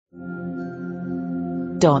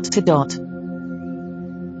dot to dot.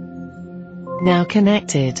 Now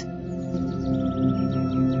connected.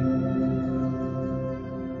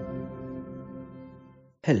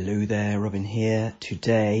 Hello there, Robin here.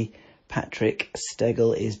 Today, Patrick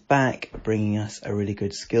Steggle is back, bringing us a really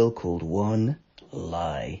good skill called One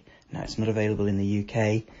Lie. Now, it's not available in the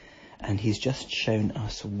UK, and he's just shown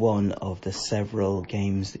us one of the several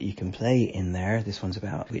games that you can play in there. This one's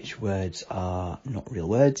about which words are not real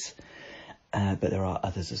words, but there are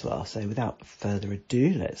others as well. So without further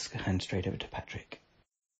ado, let's hand straight over to Patrick.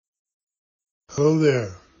 Hello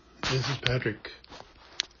there, this is Patrick.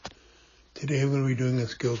 Today I'm going to be doing a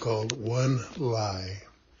skill called One Lie.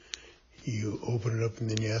 You open it up and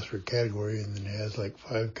then you ask for a category, and then it has like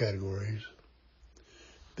 5 categories.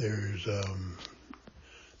 There's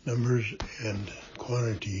numbers and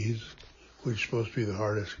quantities, which is supposed to be the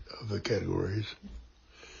hardest of the categories.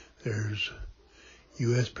 There's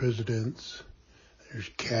U.S. presidents, there's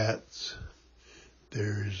cats,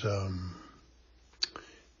 there's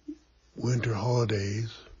winter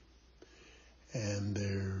holidays, and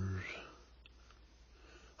there's,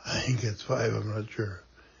 I think it's 5, I'm not sure.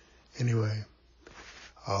 Anyway,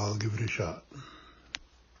 I'll give it a shot.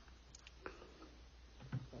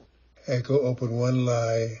 Echo open One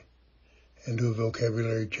Lie and do a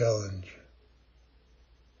vocabulary challenge.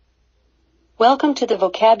 Welcome to the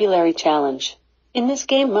vocabulary challenge. In this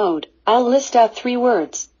game mode, I'll list out 3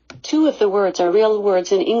 words. 2 of the words are real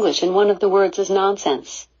words in English and 1 of the words is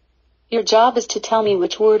nonsense. Your job is to tell me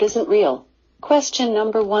which word isn't real. Question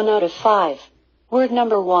number 1 out of 5. Word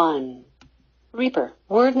number 1. Reaper.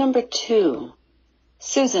 Word number 2.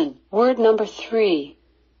 Susan. Word number 3.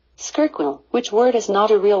 Skirtquill. Which word is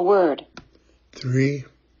not a real word? 3.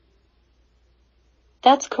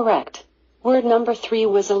 That's correct. Word number 3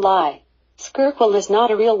 was a lie. Skirtquill is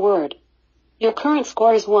not a real word. Your current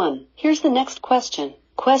score is 1. Here's the next question.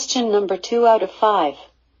 Question number 2 out of 5.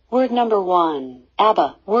 Word number 1.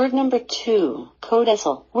 ABBA. Word number 2.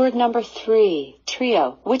 Codicil. Word number 3.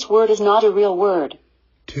 Trio. Which word is not a real word?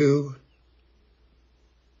 2.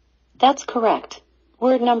 That's correct.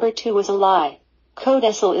 Word number 2 was a lie.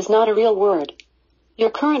 Codicil is not a real word. Your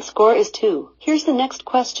current score is 2. Here's the next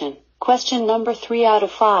question. Question number 3 out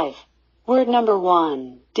of 5. Word number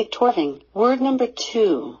 1. Dictorving. Word number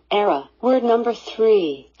 2. Era. Word number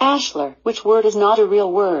 3. Ashler. Which word is not a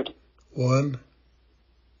real word? 1.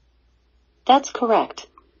 That's correct.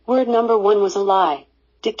 Word number 1 was a lie.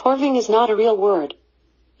 Dictorving is not a real word.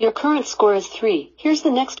 Your current score is 3. Here's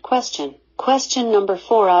the next question. Question number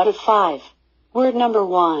 4 out of 5. Word number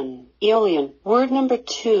 1. Aeolian. Word number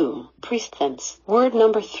 2. Priestess. Word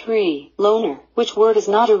number 3. Loner. Which word is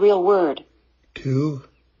not a real word? 2.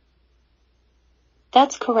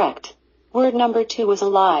 That's correct. Word number 2 was a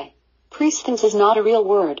lie. Priestess is not a real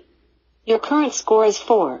word. Your current score is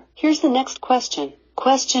 4. Here's the next question.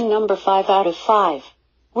 Question number 5 out of 5.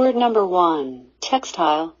 Word number 1.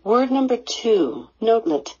 Textile. Word number 2.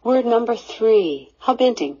 Notelet. Word number 3.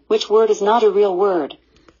 Hubinting. Which word is not a real word?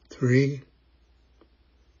 3.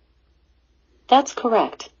 That's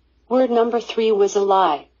correct. Word number 3 was a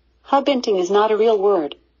lie. Hubinting is not a real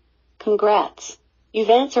word. Congrats. You've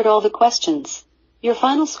answered all the questions. Your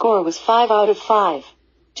final score was 5 out of 5.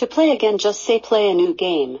 To play again, just say play a new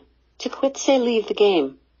game. To quit, say leave the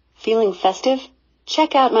game. Feeling festive?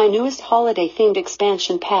 Check out my newest holiday-themed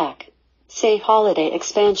expansion pack. Say holiday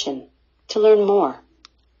expansion to learn more.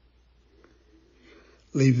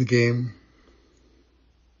 Leave the game.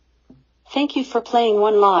 Thank you for playing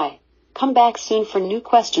One Lie. Come back soon for new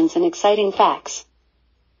questions and exciting facts.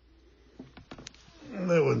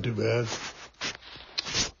 That wasn't too bad.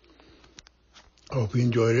 I hope you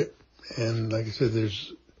enjoyed it. And like I said,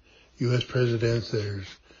 there's U.S. presidents, there's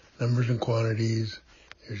numbers and quantities,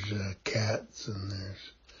 there's cats, and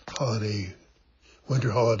there's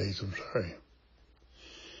winter holidays, I'm sorry.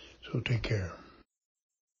 So take care.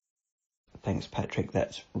 Thanks, Patrick.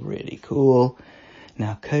 That's really cool.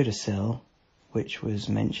 Now, codicil, which was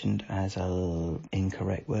mentioned as an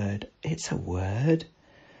incorrect word, it's a word.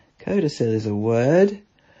 Codicil is a word.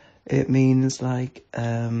 It means like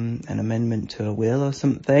an amendment to a will or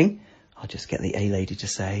something. I'll just get the A-lady to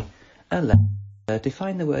say,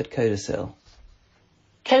 define the word codicil.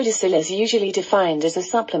 Codicil is usually defined as a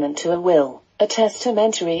supplement to a will, a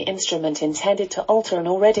testamentary instrument intended to alter an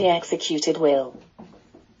already executed will.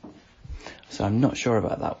 So I'm not sure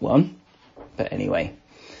about that one. But anyway,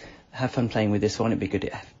 have fun playing with this one. It'd be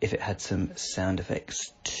good if it had some sound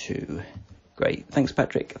effects too. Great. Thanks,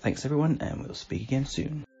 Patrick. Thanks, everyone. And we'll speak again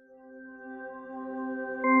soon.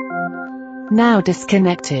 Now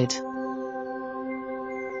disconnected.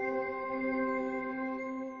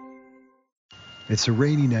 It's a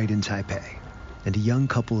rainy night in Taipei, and a young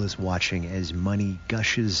couple is watching as money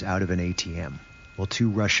gushes out of an ATM, while two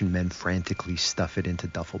Russian men frantically stuff it into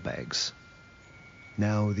duffel bags.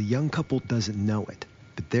 Now, the young couple doesn't know it,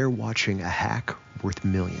 but they're watching a hack worth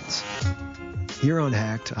millions. Here on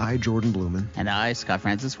Hacked, I, Jordan Blumen, and I, Scott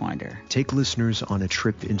Francis Winder, take listeners on a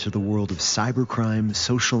trip into the world of cybercrime,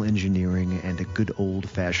 social engineering, and a good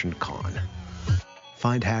old-fashioned con.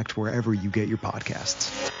 Find Hacked wherever you get your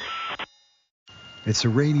podcasts. It's a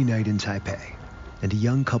rainy night in Taipei, and a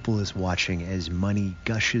young couple is watching as money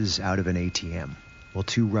gushes out of an ATM, while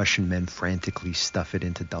two Russian men frantically stuff it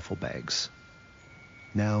into duffel bags.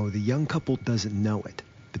 Now, the young couple doesn't know it,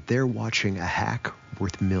 but they're watching a hack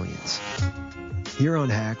worth millions. Here on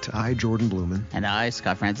Hacked, I, Jordan Blumen, and I,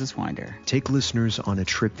 Scott Francis Winder, take listeners on a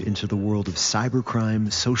trip into the world of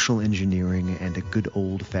cybercrime, social engineering, and a good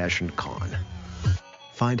old-fashioned con.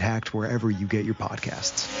 Find Hacked wherever you get your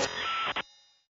podcasts.